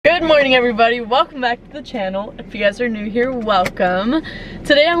morning, everybody. Welcome back to the channel. If you guys are new here, welcome.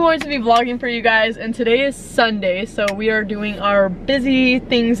 Today I'm going to be vlogging for you guys, and today is Sunday, so we are doing our busy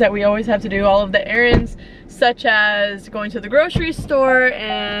things that we always have to do, all of the errands, such as going to the grocery store,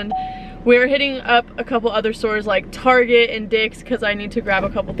 and we're hitting up a couple other stores like Target and Dick's because I need to grab a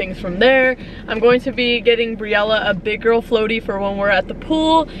couple things from there. I'm going to be getting Briella a big girl floaty for when we're at the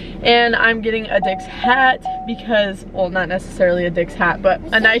pool, and I'm getting a Dick's hat because, well, not necessarily a Dick's hat, but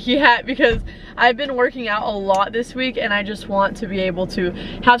a Nike hat because I've been working out a lot this week and I just want to be able to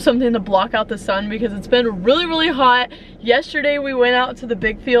have something to block out the sun because it's been really hot. Yesterday we went out to the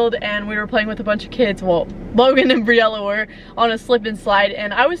big field and we were playing with a bunch of kids. Well, Logan and Briella were on a slip and slide,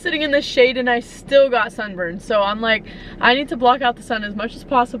 and I was sitting in the shade and I still got sunburned. So I'm like, I need to block out the sun as much as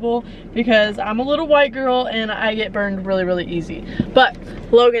possible because I'm a little white girl and I get burned really easy. But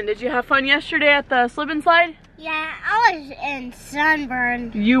Logan, did you have fun yesterday at the slip and slide? Yeah, I was in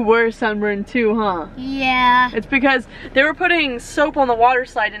sunburn. You were sunburned too, huh? Yeah. It's because they were putting soap on the water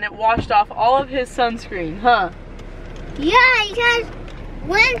slide and it washed off all of his sunscreen, huh? Yeah, because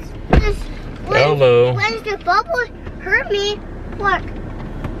once the bubble hurt me, look.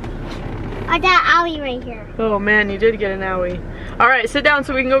 I got an owie right here. Oh man, you did get an owie. Alright, sit down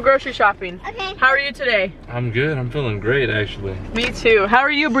so we can go grocery shopping. Okay. How are you today? I'm good. I'm feeling great, actually. Me too. How are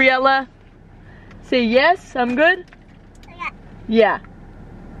you, Briella? Say yes, I'm good? Yeah.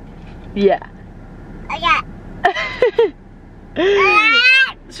 Yeah.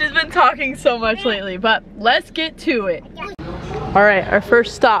 She's been talking so much lately, but let's get to it. All right, our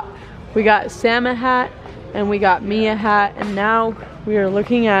first stop. We got Sam a hat and we got me a hat, and now we are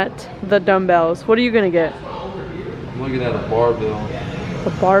looking at the dumbbells. What are you gonna get? I'm looking at a barbell. A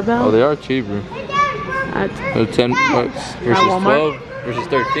barbell? Oh, they are cheaper. They're 10 bucks versus 12 versus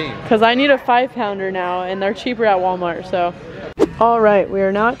 13. Because I need a 5-pounder now and they're cheaper at Walmart, so. All right, we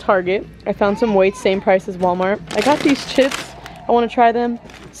are now at Target. I found some weights, same price as Walmart. I got these chips. I want to try them.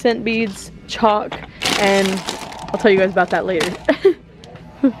 Scent beads, chalk, and I'll tell you guys about that later.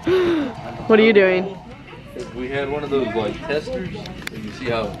 What are you doing? We had one of those like testers. You can see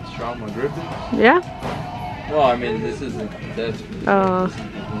how strong my grip is. Yeah? No, I mean this isn't a test. This is a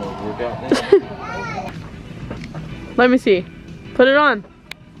workout thing. Let me see. Put it on.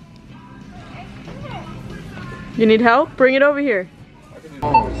 You need help? Bring it over here.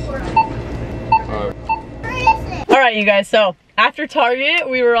 Alright, you guys, so after Target,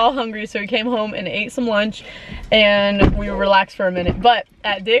 we were all hungry, so we came home and ate some lunch and we relaxed for a minute. But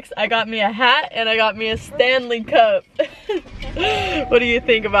at Dick's, I got me a hat and I got me a Stanley Cup. What do you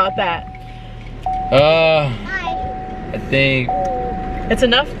think about that? I think it's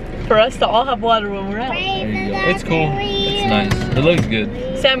enough for us to all have water when we're out. It's cool. It's nice. It looks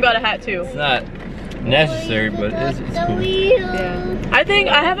good. Sam got a hat too. It's not necessary, but it's cool. Yeah. I think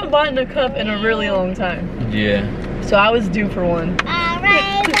I haven't bought a cup in a really long time. Yeah. So I was due for one.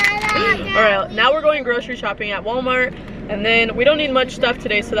 Alright, now we're going grocery shopping at Walmart, and then we don't need much stuff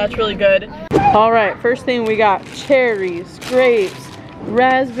today, so that's really good. Alright, first thing we got cherries, grapes,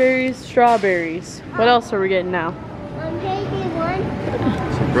 raspberries, strawberries. What else are we getting now?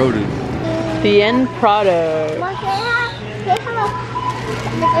 Some produce. The end product.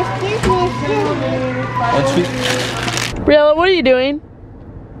 Briella, what are you doing?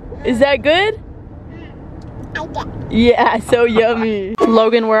 Is that good? Yeah, so yummy.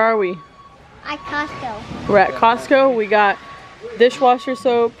 Logan, where are we? At Costco. We're at Costco. We got dishwasher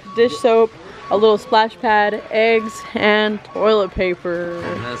soap, dish soap, a little splash pad, eggs, and toilet paper.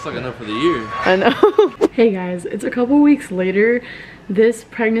 And that's like enough for the year. I know. Hey guys, it's a couple weeks later. This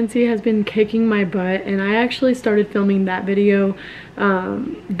pregnancy has been kicking my butt, and I actually started filming that video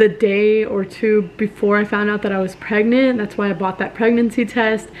the day or two before I found out that I was pregnant. That's why I bought that pregnancy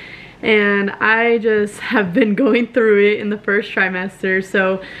test. And I just have been going through it in the first trimester,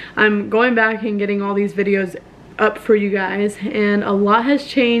 so I'm going back and getting all these videos up for you guys, and a lot has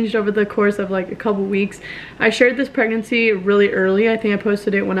changed over the course of like a couple weeks. I shared this pregnancy really early. I think I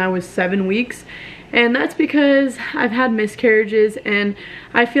posted it when I was 7 weeks, and that's because I've had miscarriages, and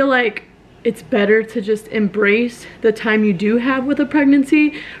I feel like it's better to just embrace the time you do have with a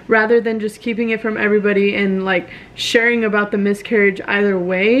pregnancy rather than just keeping it from everybody and like sharing about the miscarriage either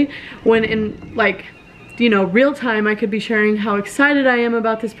way, when in like, you know, real time I could be sharing how excited I am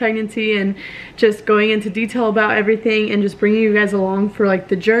about this pregnancy and just going into detail about everything and just bringing you guys along for like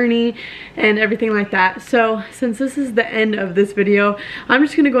the journey and everything like that. So since this is the end of this video, I'm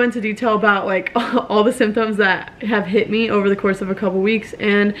just gonna go into detail about like all the symptoms that have hit me over the course of a couple weeks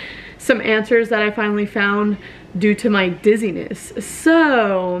and some answers that I finally found due to my dizziness.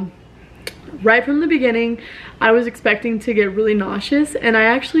 So right from the beginning, I was expecting to get really nauseous, and I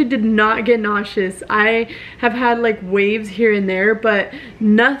actually did not get nauseous. I have had like waves here and there, but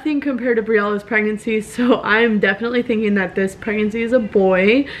nothing compared to Briella's pregnancy, so I'm definitely thinking that this pregnancy is a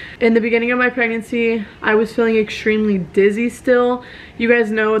boy. In the beginning of my pregnancy, I was feeling extremely dizzy still. You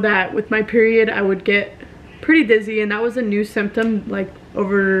guys know that with my period, I would get pretty dizzy, and that was a new symptom. Like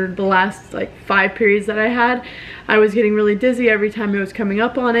over the last like 5 periods that I had, I was getting really dizzy every time it was coming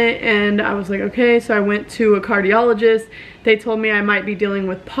up on it, and I was like, okay. So I went to a cardiologist. They told me I might be dealing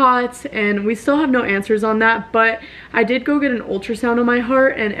with POTS, and we still have no answers on that, but I did go get an ultrasound on my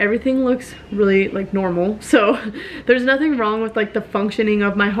heart, and everything looks really like normal. So there's nothing wrong with like the functioning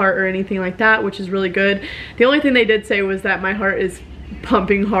of my heart or anything like that, which is really good. The only thing they did say was that my heart is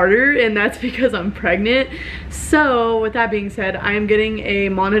pumping harder, and that's because I'm pregnant. So with that being said, I am getting a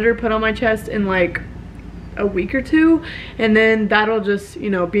monitor put on my chest in like a week or 2, and then that'll just,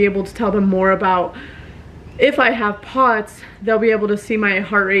 you know, be able to tell them more about if I have POTS. They'll be able to see my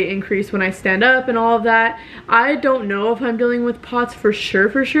heart rate increase when I stand up and all of that. I don't know if I'm dealing with POTS for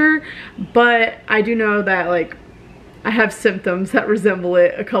sure, but I do know that like I have symptoms that resemble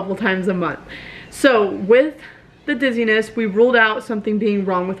it a couple times a month. So with the dizziness, we ruled out something being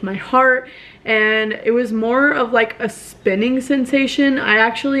wrong with my heart, and it was more of like a spinning sensation. I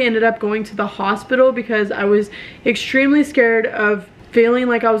actually ended up going to the hospital because I was extremely scared of feeling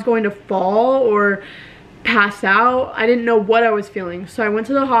like I was going to fall or pass out. I didn't know what I was feeling, so I went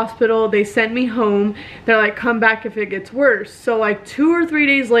to the hospital. They sent me home. They're like, come back if it gets worse. So like 2 or 3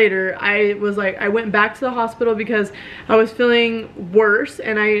 days later, I went back to the hospital because I was feeling worse,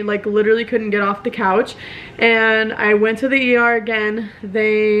 and I like literally couldn't get off the couch, and I went to the ER again.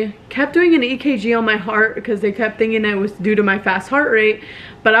 They kept doing an EKG on my heart because they kept thinking it was due to my fast heart rate,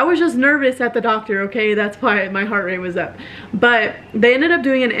 but I was just nervous at the doctor, okay? That's why my heart rate was up. But they ended up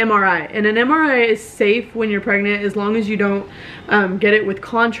doing an MRI, and an MRI is safe when you're pregnant as long as you don't get it with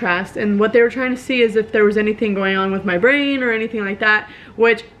contrast. And what they were trying to see is if there was anything going on with my brain or anything like that,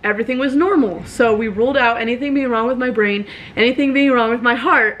 which everything was normal. So we ruled out anything being wrong with my brain, anything being wrong with my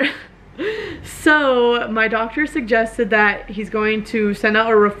heart. So my doctor suggested that he's going to send out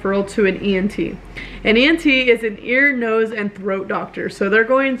a referral to an ENT. An ENT is an ear, nose, and throat doctor. So they're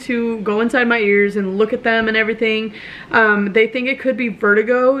going to go inside my ears and look at them and everything. They think it could be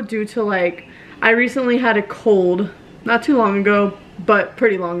vertigo due to like, I recently had a cold not too long ago, but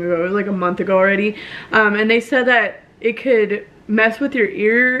pretty long ago. It was like a month ago already. And they said that it could mess with your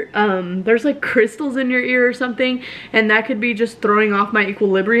ear. There's like crystals in your ear or something, and that could be just throwing off my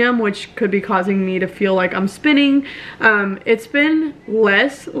equilibrium, which could be causing me to feel like I'm spinning. It's been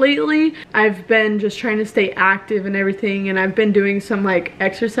less lately. I've been just trying to stay active and everything, and I've been doing some like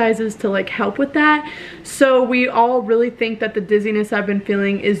exercises to like help with that. So we all really think that the dizziness I've been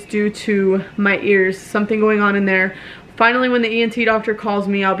feeling is due to my ears, something going on in there. Finally, when the ENT doctor calls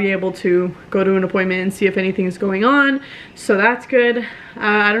me, I'll be able to go to an appointment and see if anything's going on. So that's good.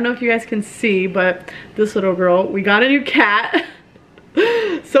 I don't know if you guys can see, but this little girl, we got a new cat.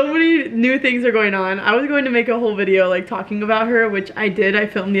 So many new things are going on. I was going to make a whole video like talking about her, which I did. I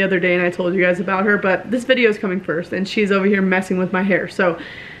filmed the other day and I told you guys about her, but this video is coming first, and she's over here messing with my hair. So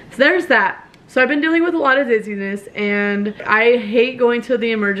there's that. So I've been dealing with a lot of dizziness, and I hate going to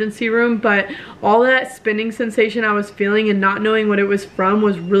the emergency room, but all that spinning sensation I was feeling and not knowing what it was from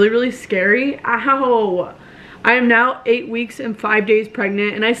was really, really scary. Ow! I am now 8 weeks and 5 days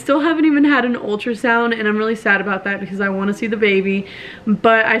pregnant, and I still haven't even had an ultrasound, and I'm really sad about that because I want to see the baby.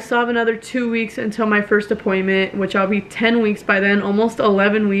 But I still have another 2 weeks until my first appointment, which I'll be 10 weeks by then, almost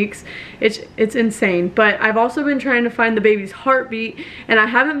 11 weeks. It's insane. But I've also been trying to find the baby's heartbeat, and I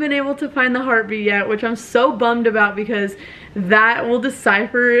haven't been able to find the heartbeat yet, which I'm so bummed about because that will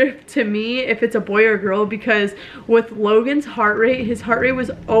decipher to me if it's a boy or a girl, because with Logan's heart rate, his heart rate was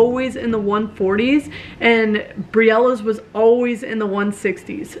always in the 140s and Briella's was always in the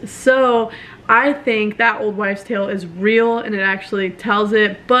 160s. So I think that old wives' tale is real and it actually tells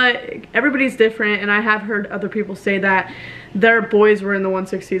it, but everybody's different, and I have heard other people say that their boys were in the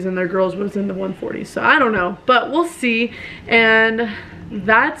 160s and their girls was in the 140s. So I don't know, but we'll see. And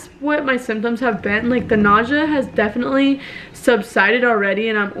that's what my symptoms have been. Like, the nausea has definitely subsided already,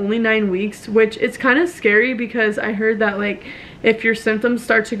 and I'm only 9 weeks, which it's kind of scary because I heard that like if your symptoms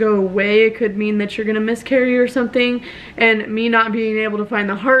start to go away, it could mean that you're gonna miscarry or something, and me not being able to find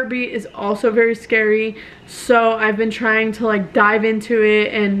the heartbeat is also very scary. So I've been trying to like dive into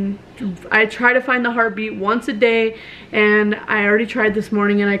it, and I try to find the heartbeat once a day, and I already tried this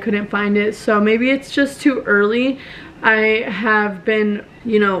morning and I couldn't find it. So maybe it's just too early. I have been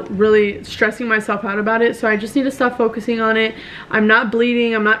you know, really stressing myself out about it. So I just need to stop focusing on it. I'm not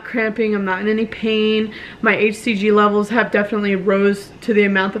bleeding, I'm not cramping, I'm not in any pain. My HCG levels have definitely rose to the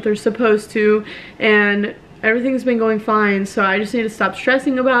amount that they're supposed to, and everything's been going fine. So I just need to stop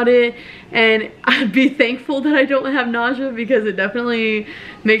stressing about it, and I'd be thankful that I don't have nausea, because it definitely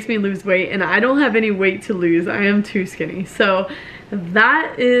makes me lose weight, and I don't have any weight to lose. I am too skinny. So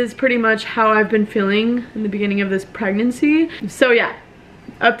that is pretty much how I've been feeling in the beginning of this pregnancy. So yeah,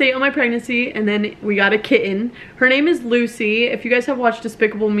 update on my pregnancy. And then we got a kitten. Her name is Lucy. If you guys have watched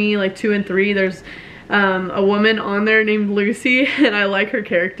Despicable Me like 2 and 3, there's a woman on there named Lucy, and I like her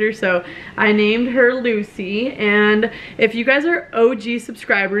character, so I named her Lucy. And if you guys are OG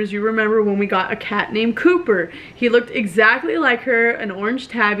subscribers, you remember when we got a cat named Cooper. He looked exactly like her, an orange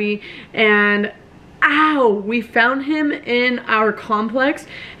tabby, and ow, we found him in our complex,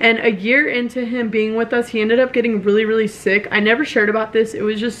 and a year into him being with us, he ended up getting really sick. I never shared about this, it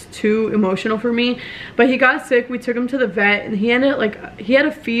was just too emotional for me, but he got sick. We took him to the vet, and he had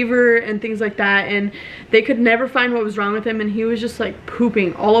a fever and things like that, and they could never find what was wrong with him, and he was just like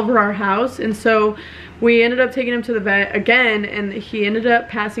pooping all over our house. And so we ended up taking him to the vet again, and he ended up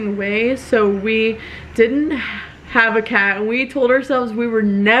passing away. So we didn't have a cat, and we told ourselves we were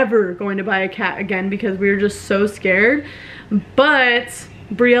never going to buy a cat again because we were just so scared. But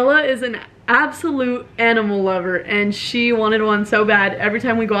Briella is an absolute animal lover, and she wanted one so bad. Every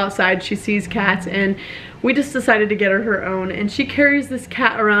time we go outside, she sees cats, and we just decided to get her own, and she carries this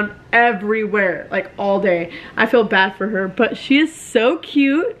cat around everywhere, like all day. I feel bad for her, but she is so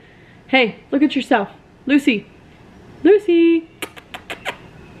cute. Hey, look at yourself. Lucy. Lucy.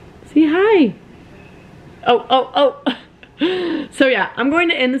 Say hi. Oh. So yeah, I'm going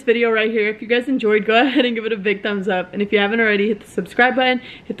to end this video right here. If you guys enjoyed, go ahead and give it a big thumbs up. And if you haven't already, hit the subscribe button,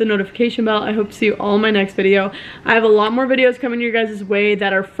 hit the notification bell. I hope to see you all in my next video. I have a lot more videos coming your guys' way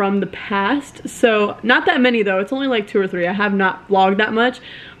that are from the past. So not that many though, it's only like 2 or 3. I have not vlogged that much,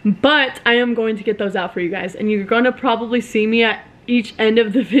 but I am going to get those out for you guys. And you're going to probably see me at each end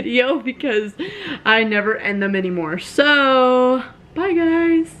of the video because I never end them anymore. So bye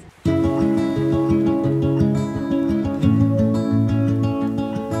guys.